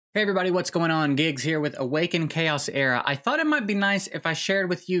Hey everybody, what's going on? Gigs here with Awaken Chaos Era. I thought it might be nice if I shared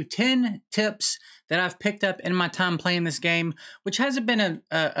with you 10 tips that I've picked up in my time playing this game, which hasn't been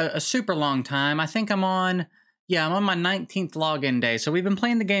a super long time. I think I'm on my 19th login day. So we've been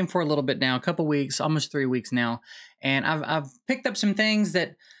playing the game for a little bit now, a couple weeks, almost 3 weeks now. And I've picked up some things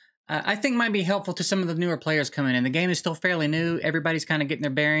that I think might be helpful to some of the newer players coming in. The game is still fairly new. Everybody's kind of getting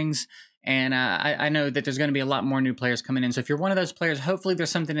their bearings. And I know that there's going to be a lot more new players coming in. So if you're one of those players, hopefully there's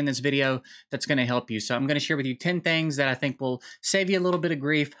something in this video that's going to help you. So I'm going to share with you 10 things that I think will save you a little bit of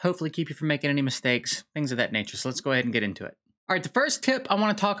grief, hopefully keep you from making any mistakes, things of that nature. So let's go ahead and get into it. All right, the first tip I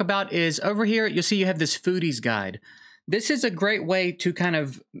want to talk about is over here, you'll see you have this foodies guide. This is a great way to kind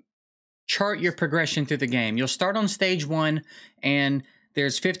of chart your progression through the game. You'll start on stage 1 and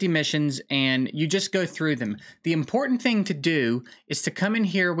there's 50 missions, and you just go through them. The important thing to do is to come in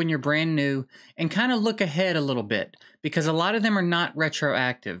here when you're brand new and kind of look ahead a little bit, because a lot of them are not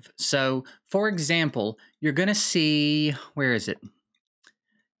retroactive. So, for example, you're going to see, where is it?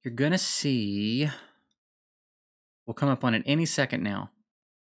 You're going to see, we'll come up on it any second now.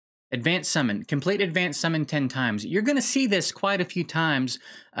 Advanced Summon. Complete Advanced Summon 10 times. You're going to see this quite a few times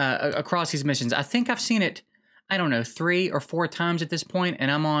across these missions. I think I've seen it, I don't know, 3 or 4 times at this point, and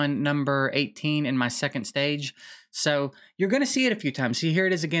I'm on number 18 in my second stage. So you're going to see it a few times. See, here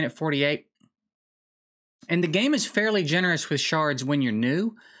it is again at 48. And the game is fairly generous with shards when you're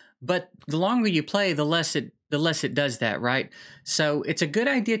new, but the longer you play, the less it does that, right? So it's a good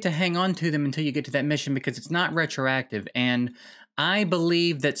idea to hang on to them until you get to that mission, because it's not retroactive. And I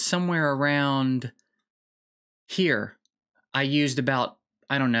believe that somewhere around here, I used about,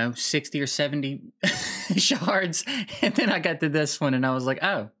 I don't know, 60 or 70 shards, and then I got to this one and I was like,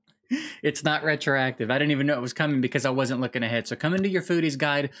 oh, it's not retroactive. I didn't even know it was coming because I wasn't looking ahead. So come into your foodies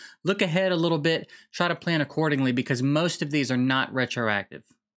guide, look ahead a little bit, try to plan accordingly, because most of these are not retroactive.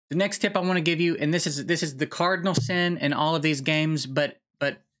 The next tip I want to give you, and this is the cardinal sin in all of these games, but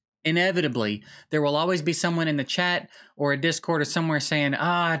inevitably there will always be someone in the chat or a Discord or somewhere saying,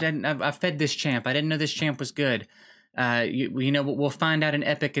 I fed this champ, I didn't know this champ was good. You know, we'll find out an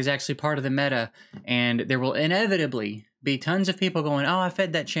epic is actually part of the meta, and there will inevitably be tons of people going, oh, I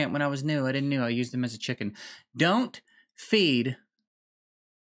fed that champ when I was new. I didn't know. I used them as a chicken. Don't feed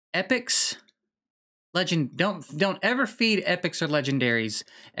epics, don't ever feed epics or legendaries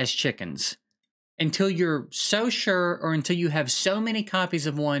as chickens until you're so sure, or until you have so many copies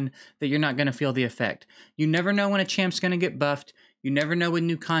of one that you're not going to feel the effect. You never know when a champ's going to get buffed. You never know when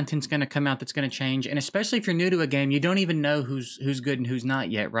new content's going to come out that's going to change. And especially if you're new to a game, you don't even know who's good and who's not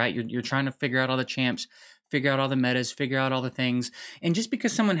yet, right? You're trying to figure out all the champs, figure out all the metas, figure out all the things. And just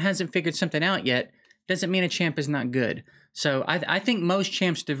because someone hasn't figured something out yet doesn't mean a champ is not good. So I think most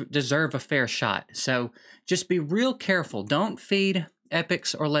champs deserve a fair shot. So just be real careful. Don't feed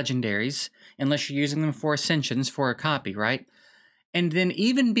epics or legendaries unless you're using them for ascensions for a copy, right? And then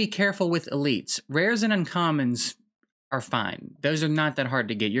even be careful with elites. Rares and uncommons are fine. Those are not that hard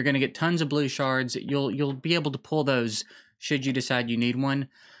to get. You're going to get tons of blue shards. You'll be able to pull those should you decide you need one.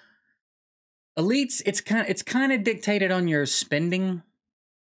 Elites, it's kind of dictated on your spending.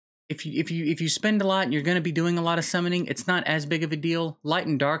 If you spend a lot, you're going to be doing a lot of summoning. It's not as big of a deal. Light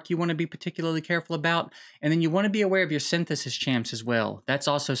and dark, you want to be particularly careful about, and then you want to be aware of your synthesis champs as well. That's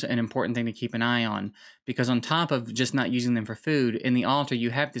also an important thing to keep an eye on, because on top of just not using them for food, in the altar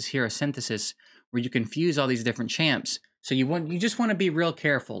you have this hero synthesis where you can fuse all these different champs. So you just want to be real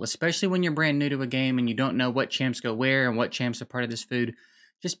careful, especially when you're brand new to a game and you don't know what champs go where and what champs are part of this food.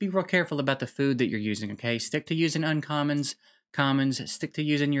 Just be real careful about the food that you're using, okay? Stick to using uncommons, commons, stick to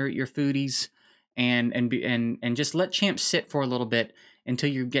using your foodies, and just let champs sit for a little bit until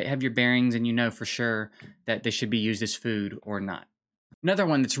you have your bearings and you know for sure that they should be used as food or not. Another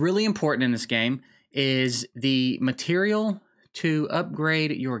one that's really important in this game is the material to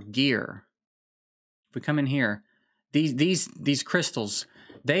upgrade your gear. If we come in here, these crystals,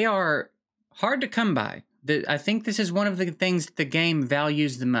 they are hard to come by. I think this is one of the things the game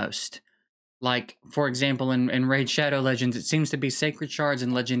values the most. Like, for example, in Raid Shadow Legends, it seems to be Sacred Shards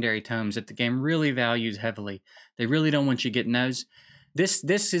and Legendary Tomes that the game really values heavily. They really don't want you getting those. This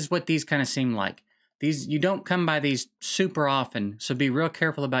is what these kind of seem like. You don't come by these super often, so be real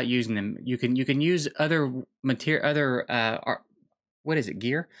careful about using them. You can use other what is it,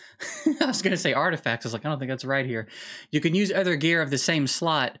 gear? I was going to say artifacts. I was like, I don't think that's right here. You can use other gear of the same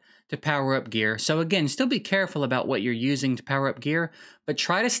slot to power up gear. So again, still be careful about what you're using to power up gear, but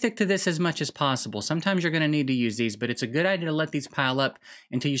try to stick to this as much as possible. Sometimes you're going to need to use these, but it's a good idea to let these pile up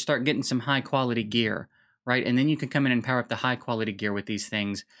until you start getting some high quality gear. right? And then you can come in and power up the high quality gear with these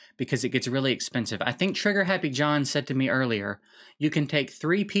things because it gets really expensive. I think Trigger Happy John said to me earlier, you can take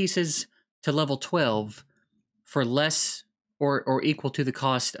 3 pieces to level 12 for less or equal to the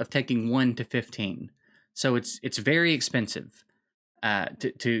cost of taking 1 to 15. So it's very expensive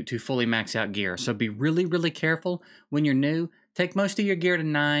to fully max out gear. So be really, really careful when you're new. Take most of your gear to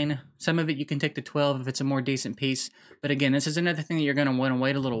 9. Some of it you can take to 12 if it's a more decent piece. But again, this is another thing that you're going to want to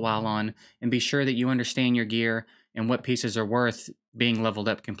wait a little while on and be sure that you understand your gear and what pieces are worth being leveled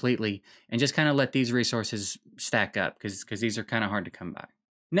up completely. And just kind of let these resources stack up because these are kind of hard to come by.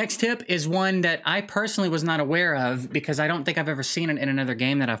 Next tip is one that I personally was not aware of because I don't think I've ever seen it in another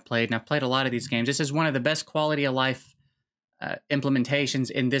game that I've played. And I've played a lot of these games. This is one of the best quality of life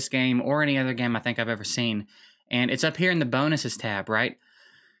implementations in this game or any other game I think I've ever seen. And it's up here in the bonuses tab, right?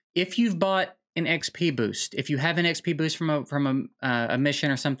 If you've bought an XP boost, if you have an XP boost from a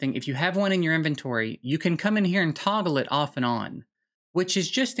mission or something, if you have one in your inventory, you can come in here and toggle it off and on, which is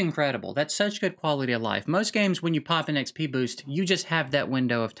just incredible. That's such good quality of life. Most games, when you pop an XP boost, you just have that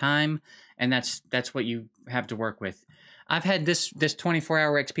window of time, and that's what you have to work with. I've had this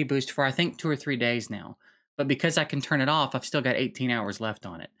 24-hour XP boost for I think 2 or 3 days now, but because I can turn it off, I've still got 18 hours left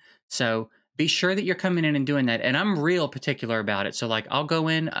on it. So be sure that you're coming in and doing that. And I'm real particular about it. So like I'll go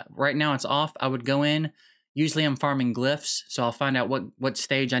in, right now it's off. I would go in, usually I'm farming glyphs. So I'll find out what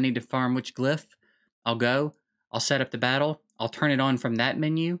stage I need to farm which glyph. I'll go, I'll set up the battle. I'll turn it on from that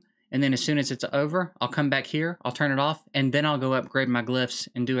menu. And then as soon as it's over, I'll come back here, I'll turn it off, and then I'll go upgrade my glyphs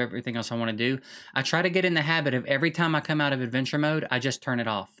and do everything else I want to do. I try to get in the habit of every time I come out of adventure mode, I just turn it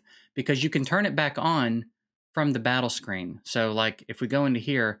off. Because you can turn it back on from the battle screen. So like if we go into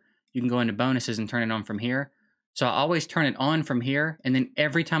here, you can go into bonuses and turn it on from here. So I always turn it on from here, and then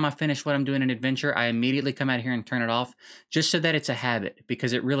every time I finish what I'm doing in adventure, I immediately come out here and turn it off, just so that it's a habit,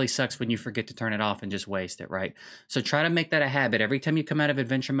 because it really sucks when you forget to turn it off and just waste it, right? So try to make that a habit. Every time you come out of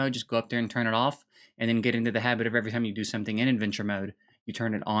adventure mode, just go up there and turn it off, and then get into the habit of every time you do something in adventure mode, you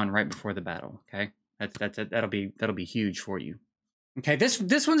turn it on right before the battle, okay? That'll be huge for you. Okay, this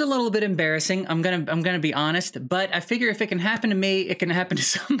one's a little bit embarrassing. I'm gonna be honest, but I figure if it can happen to me, it can happen to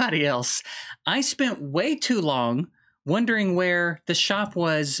somebody else. I spent way too long wondering where the shop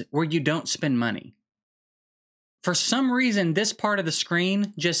was where you don't spend money. For some reason, this part of the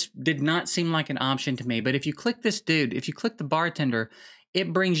screen just did not seem like an option to me. But if you click this dude, if you click the bartender,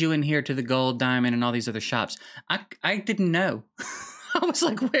 it brings you in here to the gold, diamond, and all these other shops. I didn't know. I was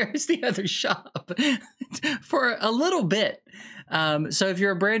like, where's the other shop? For a little bit. So if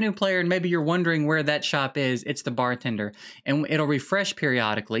you're a brand new player and maybe you're wondering where that shop is, it's the bartender. And it'll refresh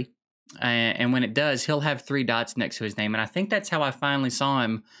periodically. And when it does, he'll have 3 dots next to his name. And I think that's how I finally saw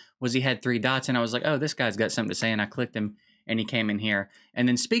him, was he had 3 dots. And I was like, oh, this guy's got something to say. And I clicked him and he came in here. And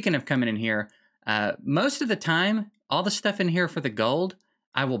then speaking of coming in here, most of the time, all the stuff in here for the gold,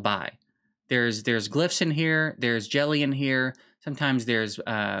 I will buy. There's glyphs in here. There's jelly in here. Sometimes there's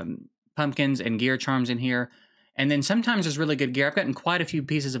pumpkins and gear charms in here. And then sometimes there's really good gear. I've gotten quite a few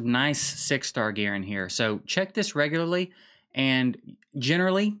pieces of nice 6-star gear in here. So check this regularly. And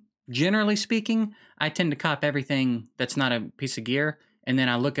generally speaking, I tend to cop everything that's not a piece of gear. And then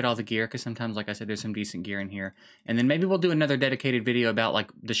I look at all the gear because sometimes, like I said, there's some decent gear in here. And then maybe we'll do another dedicated video about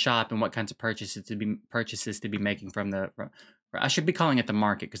like the shop and what kinds of purchases to be making from the... I should be calling it the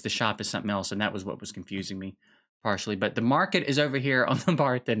market because the shop is something else. And that was what was confusing me partially. But the market is over here on the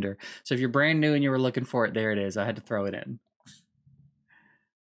bartender. So if you're brand new and you were looking for it, there it is. I had to throw it in.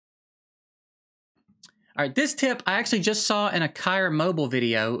 All right, this tip I actually just saw in a Kyra Mobile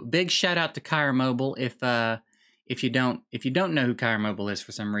video. Big shout out to Kyra Mobile. If you don't know who Kyra Mobile is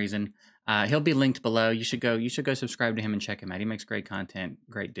for some reason, he'll be linked below. You should go subscribe to him and check him out. He makes great content.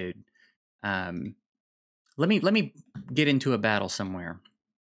 Great dude. Let me get into a battle somewhere.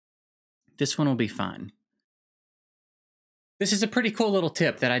 This one will be fun. This is a pretty cool little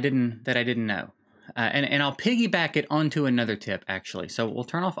tip that I didn't know, and I'll piggyback it onto another tip actually. So we'll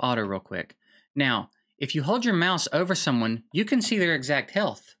turn off auto real quick. Now, if you hold your mouse over someone, you can see their exact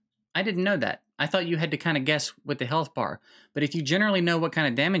health. I didn't know that. I thought you had to kind of guess with the health bar. But if you generally know what kind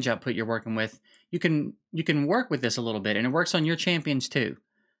of damage output you're working with, you can work with this a little bit, and it works on your champions too.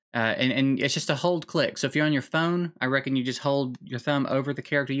 And it's just a hold click. So if you're on your phone, I reckon you just hold your thumb over the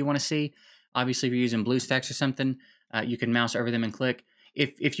character you want to see. Obviously, if you're using BlueStacks or something, you can mouse over them and click.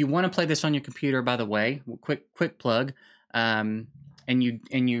 If you want to play this on your computer, by the way, quick plug, and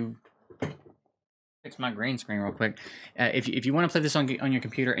you fix my green screen real quick. If you want to play this on your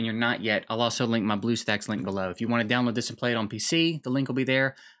computer and you're not yet, I'll also link my BlueStacks link below. If you want to download this and play it on PC, the link will be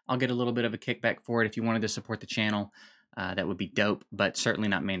there. I'll get a little bit of a kickback for it if you wanted to support the channel. That would be dope, but certainly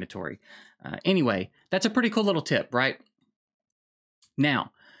not mandatory. Anyway, that's a pretty cool little tip, right?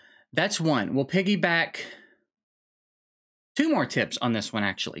 Now, that's one. We'll piggyback 2 more tips on this one,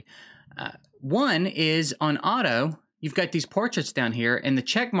 actually. One is on auto, you've got these portraits down here, and the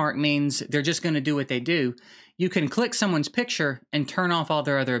check mark means they're just going to do what they do. You can click someone's picture and turn off all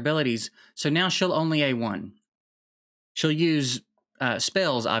their other abilities, so now she'll only A1. She'll use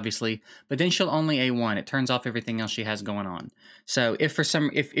spells, obviously, but then she'll only A1. It turns off everything else she has going on. So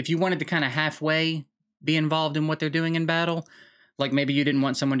if you wanted to kind of halfway be involved in what they're doing in battle, like maybe you didn't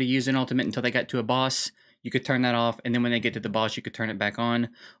want someone to use an ultimate until they got to a boss, you could turn that off, and then when they get to the boss, you could turn it back on.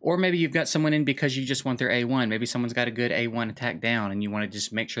 Or maybe you've got someone in because you just want their A1. Maybe someone's got a good A1 attack down, and you want to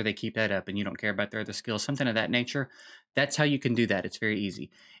just make sure they keep that up, and you don't care about their other skills, something of that nature. That's how you can do that. It's very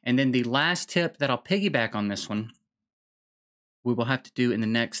easy. And then the last tip that I'll piggyback on this one, we will have to do in the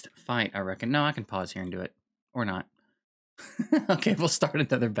next fight, I reckon. No, I can pause here and do it. Or not. Okay, we'll start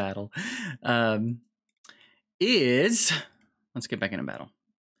another battle. Let's get back into battle.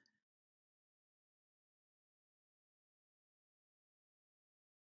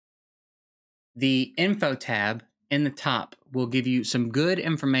 The info tab in the top will give you some good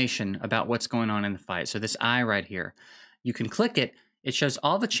information about what's going on in the fight. So this eye right here, you can click it. It shows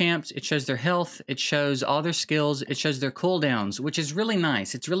all the champs. It shows their health. It shows all their skills. It shows their cooldowns, which is really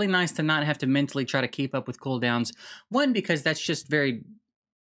nice. It's really nice to not have to mentally try to keep up with cooldowns. One, because that's just very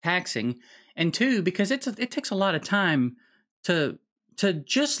taxing. And two, because it takes a lot of time to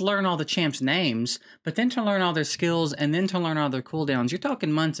just learn all the champs' names, but then to learn all their skills and then to learn all their cooldowns. You're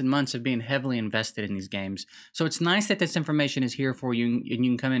talking months and months of being heavily invested in these games. So it's nice that this information is here for you and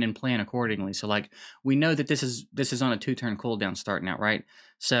you can come in and plan accordingly. So like we know that this is on a 2-turn cooldown starting out, right?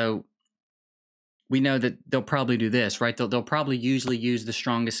 So we know that they'll probably do this, right? They'll probably usually use the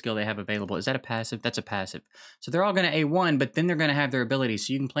strongest skill they have available. Is that a passive? That's a passive. So they're all going to A1, but then they're going to have their abilities.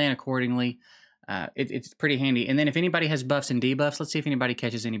 So you can plan accordingly. It's pretty handy. And then if anybody has buffs and debuffs, let's see if anybody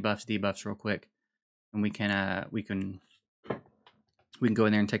catches any buffs, debuffs real quick. And we can go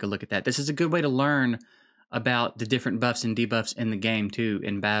in there and take a look at that. This is a good way to learn about the different buffs and debuffs in the game too,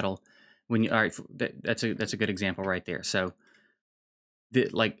 in battle. All right, that's a good example right there. So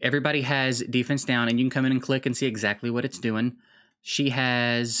like everybody has defense down, and you can come in and click and see exactly what it's doing. She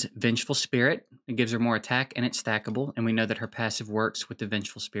has Vengeful Spirit. It gives her more attack, and it's stackable. And we know that her passive works with the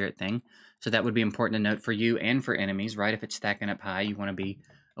Vengeful Spirit thing. So that would be important to note for you and for enemies, right? If it's stacking up high, you want to be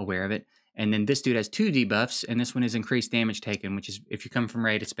aware of it. And then this dude has 2 debuffs, and this one is increased damage taken, which is, if you come from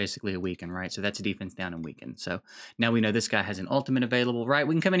raid, it's basically a weaken, right? So that's defense down and weaken. So now we know this guy has an ultimate available, right?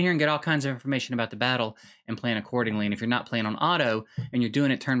 We can come in here and get all kinds of information about the battle and plan accordingly. And if you're not playing on auto and you're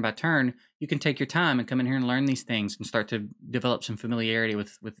doing it turn by turn, you can take your time and come in here and learn these things and start to develop some familiarity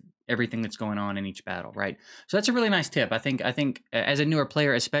with everything that's going on in each battle, right? So that's a really nice tip. I think as a newer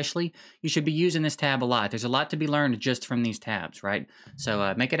player especially, you should be using this tab a lot. There's a lot to be learned just from these tabs, right?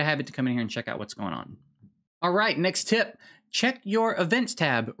 So make it a habit to come in here and check out what's going on. All right, next tip. Check your events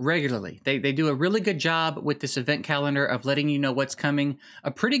tab regularly. They do a really good job with this event calendar of letting you know what's coming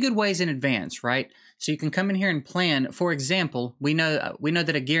a pretty good ways in advance, right? So you can come in here and plan. For example, we know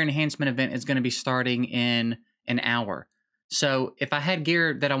that a gear enhancement event is going to be starting in an hour. So if I had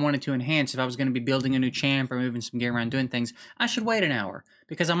gear that I wanted to enhance, if I was going to be building a new champ or moving some gear around doing things, I should wait an hour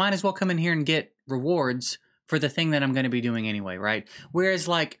because I might as well come in here and get rewards for the thing that I'm going to be doing anyway, right? Whereas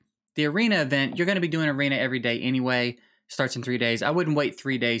like the arena event, you're going to be doing arena every day anyway. Starts in 3 days. I wouldn't wait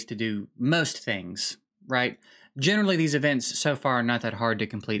 3 days to do most things, right? Generally, these events so far are not that hard to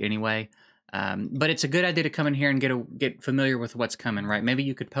complete anyway. But it's a good idea to come in here and get familiar with what's coming, right? Maybe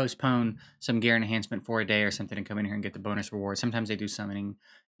you could postpone some gear enhancement for a day or something and come in here and get the bonus reward. Sometimes they do summoning.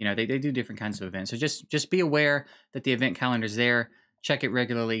 You know, they do different kinds of events. So just be aware that the event calendar's there. Check it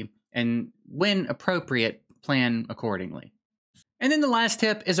regularly. And when appropriate, plan accordingly. And then the last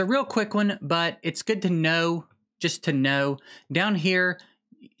tip is a real quick one, but it's good to know. Just to know, down here,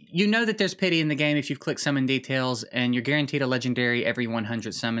 you know that there's pity in the game if you've clicked summon details, and you're guaranteed a legendary every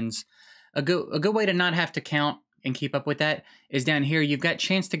 100 summons. A good way to not have to count and keep up with that is down here. You've got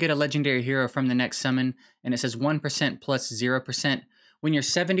chance to get a legendary hero from the next summon, and it says 1% plus 0%. When you're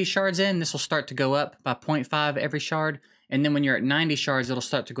 70 shards in, this will start to go up by 0.5 every shard, and then when you're at 90 shards, it'll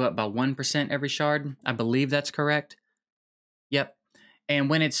start to go up by 1% every shard. I believe that's correct. Yep. And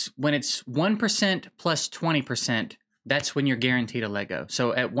when it's 1% plus 20%, that's when you're guaranteed a Lego.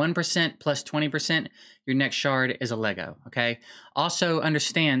 So at 1% plus 20%, your next shard is a Lego, okay? Also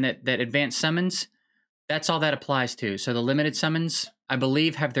understand that advanced summons, that's all that applies to. So the limited summons, I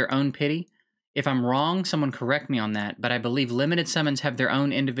believe, have their own pity. If I'm wrong, someone correct me on that, but I believe limited summons have their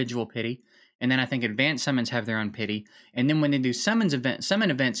own individual pity, and then I think advanced summons have their own pity, and then when they do summon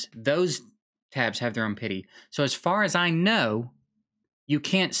events, those tabs have their own pity. So as far as I know, you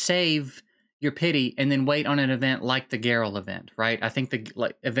can't save your pity and then wait on an event like the Garrel event, right? I think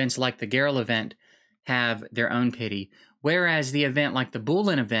the events like the Garrel event have their own pity, whereas the event like the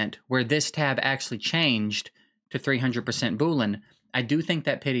Boolean event, where this tab actually changed to 300% Boolean, I do think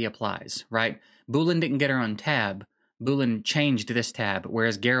that pity applies, right? Boolean didn't get her own tab. Boolean changed this tab,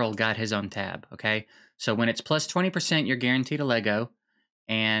 whereas Garrel got his own tab, okay? So when it's plus 20%, you're guaranteed a Lego,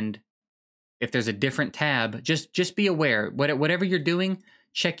 and if there's a different tab, just be aware. Whatever you're doing,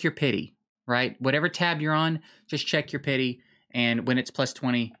 check your pity, right? Whatever tab you're on, just check your pity, and when it's plus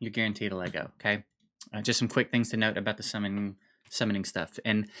 20, you're guaranteed a Lego, okay? Just some quick things to note about the summoning stuff.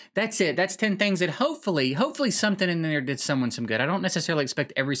 And that's it. That's 10 things that hopefully something in there did someone some good. I don't necessarily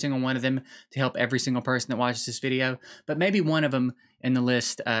expect every single one of them to help every single person that watches this video, but maybe one of them in the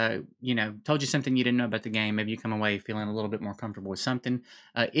list, told you something you didn't know about the game. Maybe you come away feeling a little bit more comfortable with something.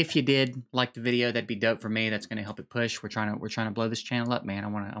 If you did like the video, that'd be dope for me. That's going to help it push. We're trying to blow this channel up, man. I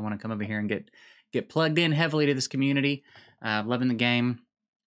want to come over here and get plugged in heavily to this community. Loving the game.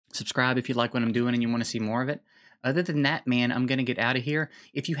 Subscribe if you like what I'm doing and you want to see more of it. Other than that, man, I'm going to get out of here.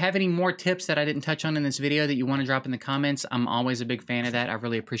 If you have any more tips that I didn't touch on in this video that you want to drop in the comments, I'm always a big fan of that. I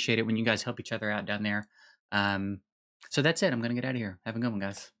really appreciate it when you guys help each other out down there. So that's it. I'm going to get out of here. Have a good one,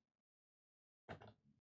 guys.